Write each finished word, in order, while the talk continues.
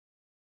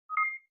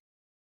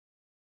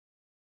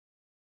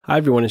Hi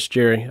everyone, it's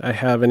Jerry. I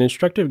have an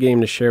instructive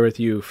game to share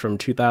with you from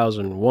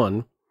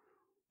 2001.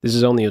 This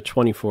is only a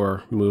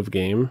 24-move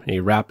game, a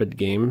rapid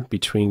game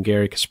between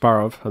Garry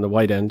Kasparov on the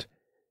white end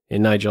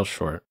and Nigel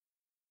short.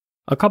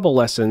 A couple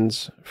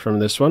lessons from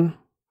this one.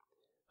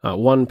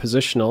 One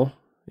positional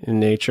in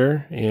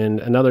nature, and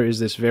another is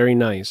this very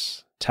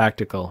nice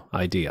tactical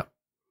idea.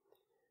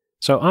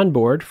 So on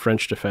board,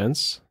 French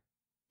defense,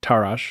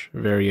 Tarrasch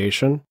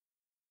variation,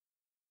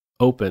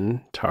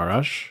 open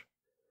Tarrasch,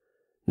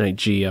 knight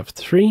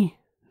gf3,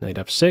 knight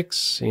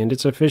f6, and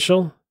it's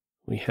official.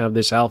 We have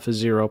this alpha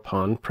 0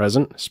 pawn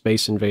present.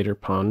 Space invader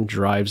pawn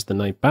drives the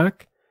knight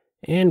back,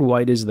 and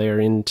white is there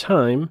in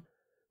time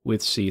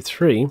with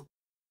c3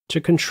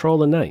 to control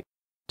the knight,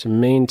 to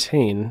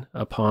maintain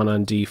a pawn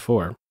on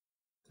d4.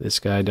 This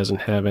guy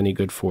doesn't have any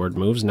good forward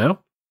moves now.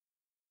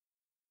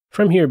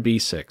 From here,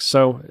 b6.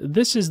 So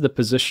this is the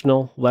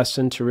positional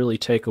lesson to really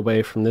take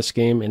away from this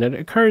game, and it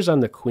occurs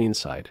on the queen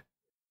side.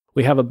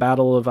 We have a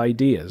battle of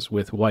ideas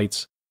with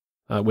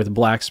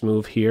black's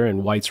move here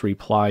and white's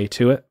reply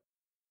to it.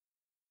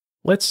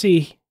 Let's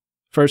see,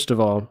 first of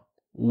all,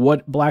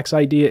 what black's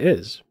idea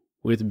is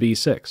with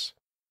b6.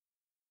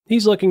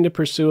 He's looking to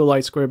pursue a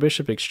light square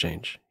bishop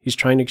exchange. He's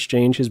trying to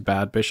exchange his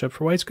bad bishop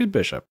for white's good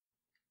bishop.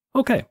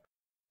 Okay,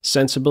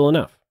 sensible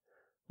enough.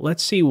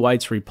 Let's see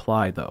white's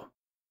reply, though.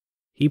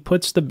 He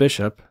puts the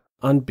bishop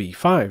on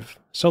b5.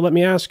 So let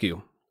me ask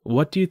you,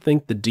 what do you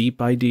think the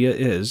deep idea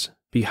is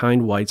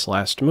behind white's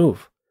last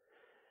move?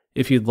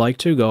 If you'd like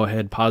to, go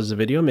ahead, pause the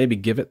video, maybe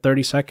give it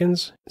 30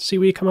 seconds, see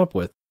what you come up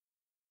with.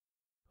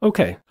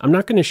 Okay, I'm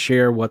not going to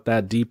share what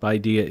that deep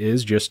idea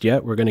is just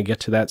yet. We're going to get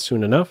to that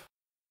soon enough.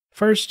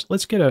 First,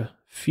 let's get a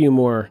few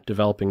more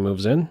developing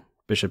moves in.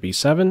 Bishop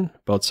e7,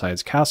 both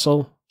sides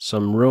castle,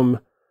 some room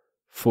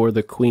for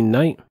the queen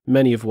knight.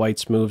 Many of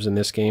white's moves in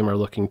this game are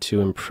looking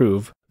to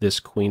improve this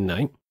queen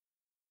knight.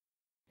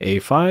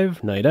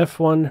 a5, knight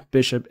f1,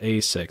 bishop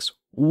a6.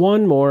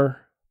 One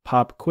more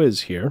pop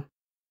quiz here.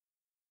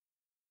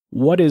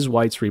 What is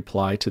white's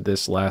reply to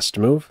this last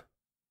move?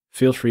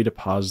 Feel free to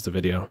pause the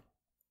video.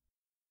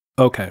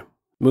 Okay,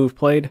 move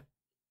played,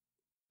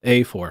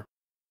 a4.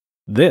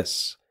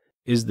 This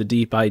is the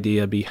deep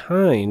idea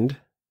behind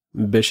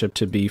bishop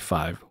to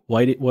b5.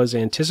 White was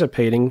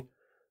anticipating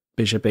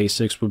bishop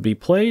a6 would be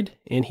played,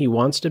 and he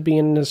wants to be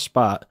in a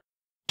spot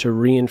to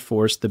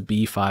reinforce the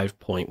b5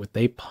 point with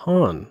a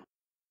pawn.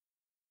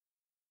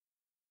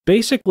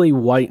 Basically,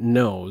 white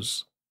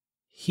knows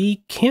he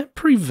can't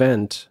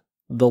prevent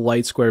the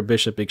light square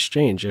bishop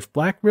exchange. If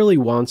black really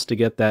wants to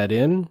get that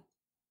in,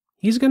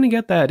 he's going to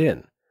get that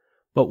in.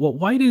 But what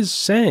white is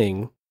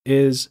saying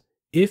is,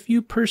 if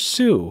you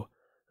pursue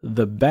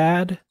the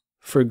bad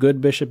for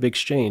good bishop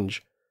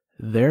exchange,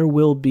 there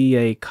will be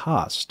a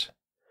cost.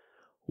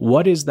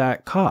 What is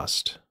that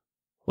cost?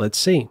 Let's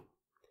see.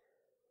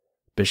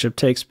 Bishop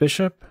takes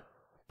bishop,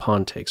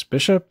 pawn takes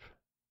bishop.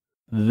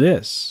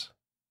 This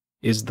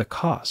is the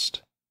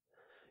cost.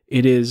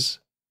 It is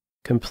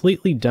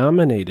completely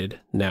dominated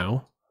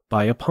now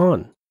by a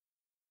pawn.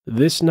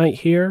 This knight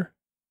here,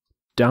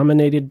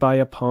 dominated by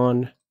a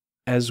pawn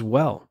as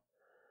well.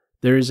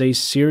 There is a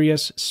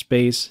serious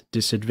space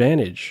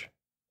disadvantage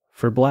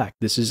for black.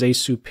 This is a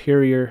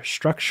superior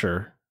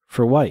structure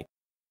for white.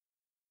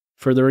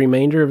 For the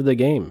remainder of the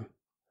game,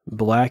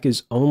 black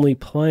is only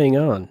playing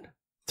on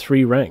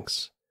 3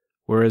 ranks,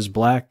 whereas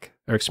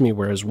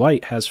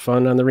white has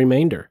fun on the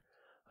remainder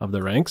of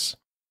the ranks.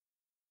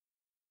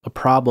 A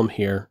problem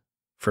here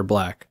for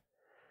black.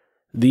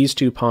 These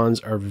two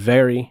pawns are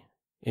very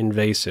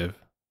invasive.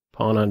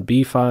 Pawn on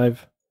b5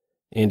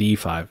 and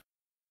e5.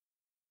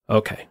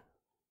 Okay,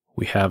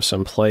 we have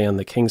some play on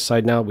the king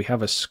side now. We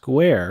have a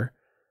square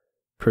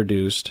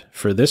produced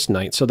for this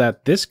knight so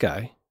that this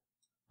guy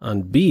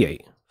on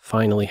b8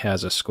 finally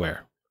has a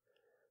square.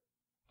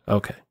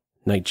 Okay,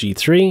 knight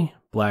g3,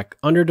 black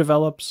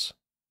underdevelops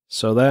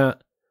so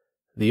that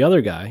the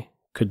other guy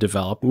could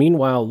develop.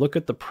 Meanwhile, look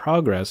at the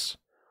progress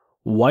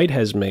white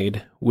has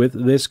made with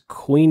this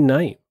queen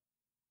knight.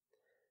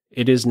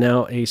 It is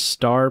now a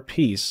star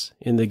piece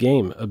in the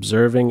game.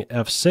 Observing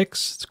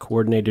f6, it's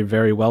coordinated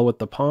very well with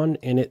the pawn,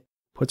 and it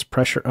puts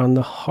pressure on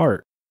the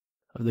heart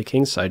of the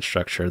kingside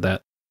structure.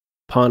 That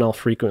pawn I'll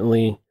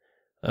frequently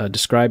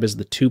describe as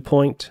the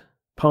 2-point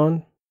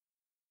pawn.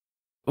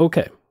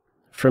 Okay,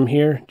 from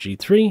here,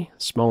 g3,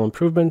 small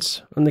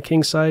improvements on the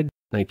king side,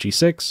 knight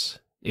g6,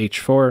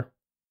 h4,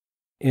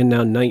 and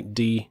now knight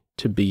d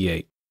to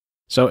b8.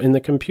 So in the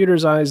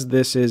computer's eyes,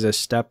 this is a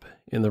step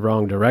in the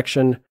wrong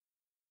direction.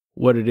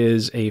 What it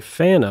is a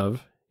fan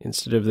of,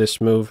 instead of this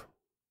move,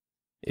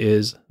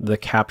 is the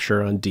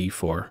capture on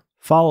d4,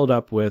 followed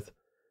up with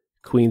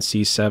queen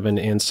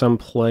c7 and some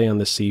play on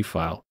the c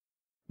file.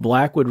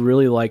 Black would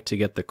really like to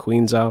get the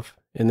queens off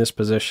in this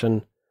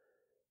position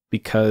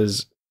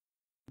because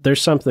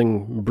there's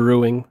something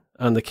brewing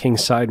on the king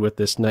side with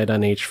this knight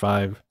on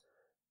h5,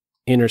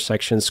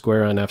 intersection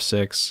square on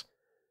f6.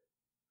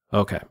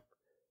 Okay.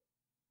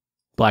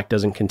 Black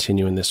doesn't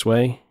continue in this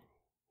way.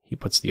 He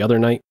puts the other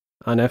knight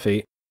on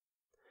f8.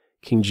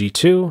 King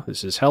g2,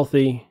 this is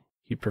healthy.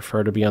 You'd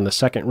prefer to be on the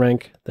second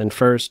rank than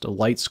first, a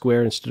light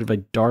square instead of a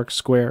dark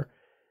square.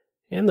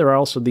 And there are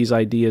also these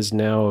ideas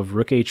now of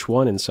rook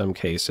h1 in some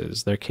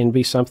cases. There can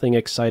be something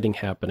exciting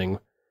happening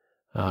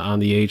on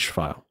the h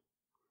file.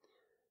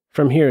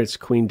 From here, it's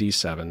queen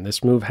d7.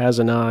 This move has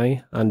an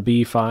eye on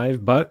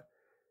b5, but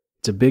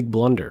it's a big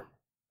blunder.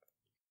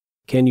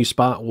 Can you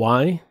spot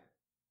why?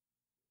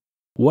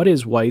 What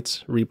is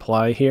white's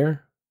reply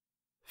here?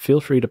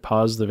 Feel free to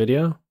pause the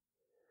video.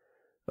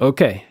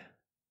 Okay,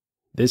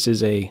 this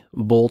is a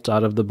bolt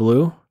out of the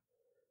blue.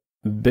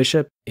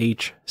 Bishop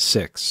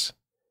h6.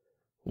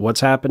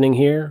 What's happening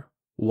here?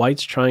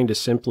 White's trying to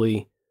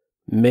simply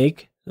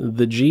make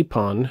the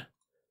g-pawn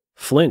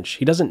flinch.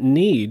 He doesn't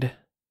need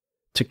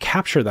to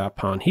capture that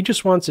pawn. He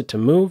just wants it to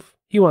move.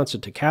 He wants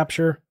it to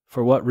capture.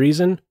 For what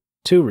reason?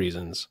 Two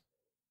reasons.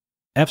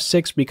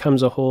 f6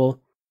 becomes a hole,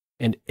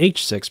 and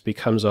h6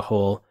 becomes a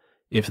hole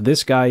if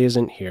this guy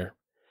isn't here.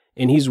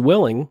 And he's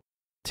willing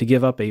to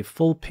give up a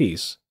full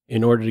piece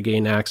in order to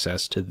gain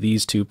access to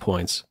these 2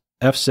 points,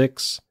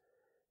 f6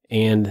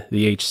 and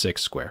the h6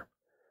 square.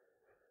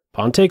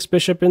 Pawn takes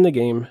bishop in the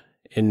game,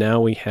 and now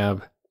we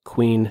have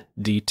queen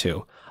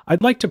d2.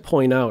 I'd like to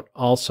point out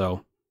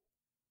also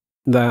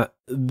that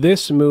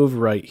this move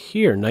right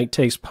here, knight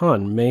takes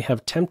pawn, may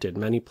have tempted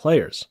many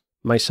players,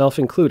 myself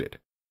included.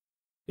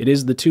 It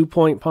is the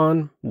 2-point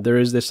pawn. There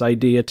is this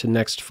idea to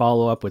next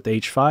follow up with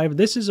h5.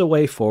 This is a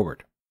way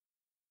forward.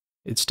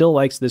 It still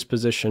likes this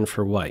position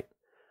for white.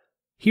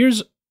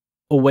 Here's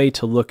a way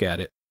to look at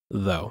it,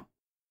 though.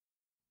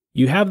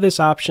 You have this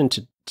option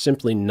to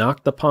simply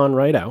knock the pawn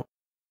right out,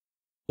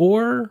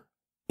 or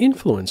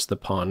influence the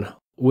pawn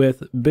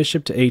with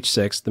bishop to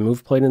h6, the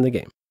move played in the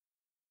game.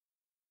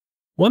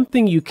 One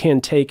thing you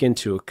can take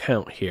into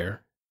account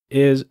here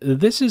is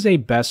this is a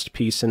best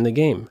piece in the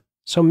game,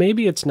 so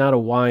maybe it's not a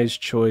wise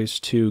choice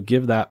to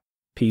give that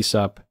piece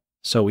up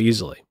so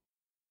easily.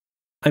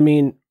 I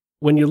mean,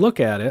 when you look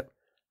at it,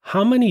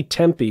 how many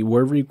tempi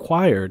were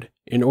required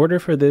in order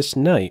for this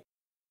knight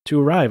to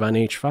arrive on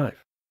h5?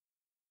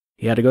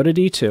 He had to go to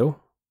d2,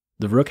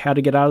 the rook had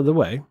to get out of the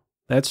way,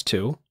 that's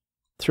 2,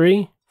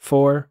 3,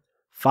 4,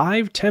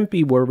 5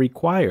 tempi were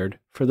required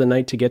for the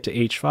knight to get to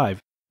h5.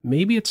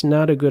 Maybe it's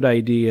not a good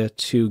idea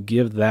to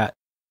give that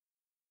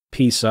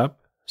piece up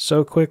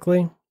so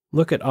quickly.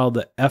 Look at all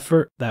the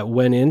effort that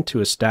went into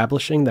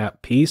establishing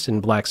that piece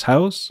in black's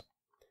house.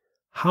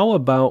 How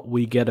about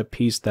we get a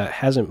piece that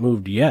hasn't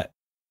moved yet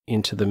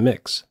into the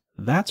mix?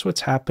 That's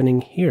what's happening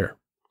here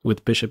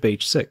with bishop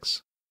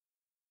h6.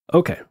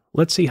 Okay,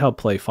 let's see how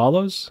play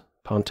follows.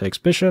 Pawn takes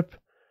bishop,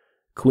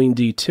 queen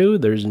d2.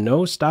 There's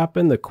no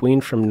stopping the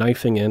queen from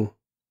knifing in.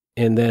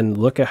 And then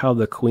look at how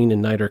the queen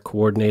and knight are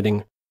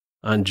coordinating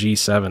on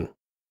g7.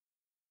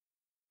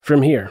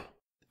 From here,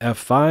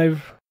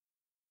 f5,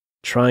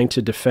 trying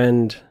to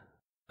defend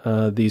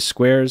these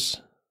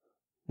squares.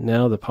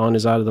 Now the pawn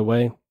is out of the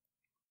way,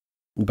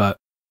 but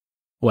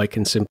white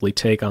can simply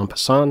take en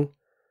passant.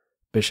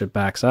 Bishop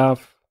backs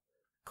off,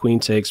 queen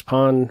takes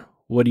pawn.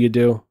 What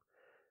do?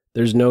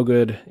 There's no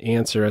good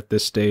answer at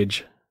this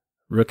stage.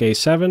 Rook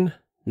a7,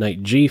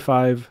 knight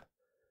g5.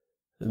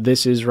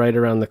 This is right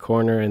around the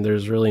corner, and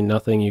there's really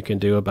nothing you can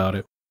do about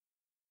it.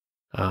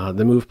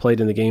 The move played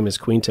in the game is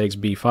queen takes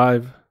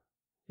b5.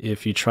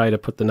 If you try to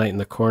put the knight in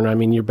the corner, I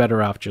mean, you're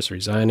better off just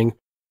resigning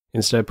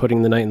instead of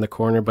putting the knight in the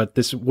corner, but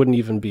this wouldn't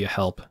even be a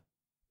help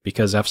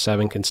because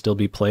f7 can still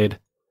be played.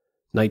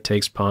 Knight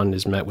takes pawn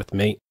is met with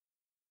mate.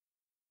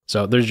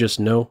 So there's just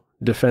no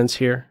defense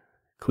here.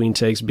 Queen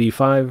takes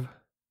b5.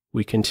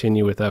 We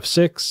continue with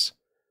f6.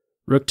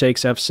 Rook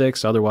takes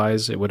f6,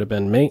 otherwise it would have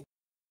been mate.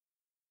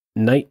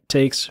 Knight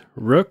takes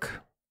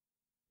rook.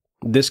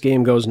 This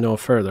game goes no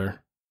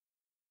further.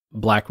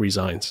 Black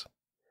resigns.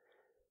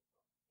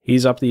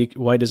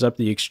 White is up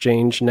the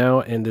exchange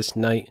now, and this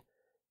knight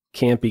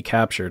can't be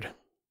captured.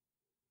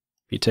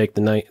 If you take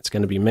the knight, it's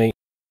going to be mate.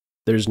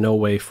 There's no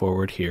way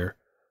forward here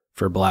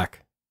for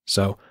black.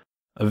 So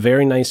a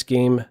very nice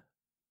game.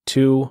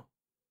 2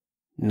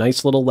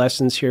 nice little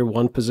lessons here.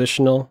 1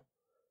 positional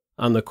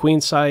on the queen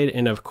side,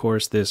 and of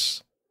course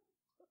this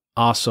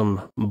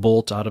awesome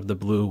bolt out of the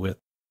blue with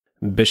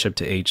bishop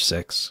to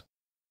h6.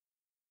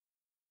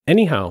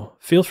 Anyhow,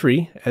 feel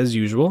free, as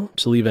usual,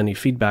 to leave any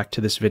feedback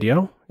to this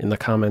video in the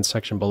comments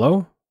section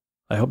below.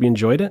 I hope you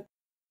enjoyed it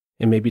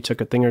and maybe took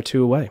a thing or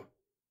two away.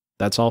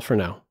 That's all for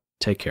now.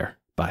 Take care.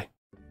 Bye.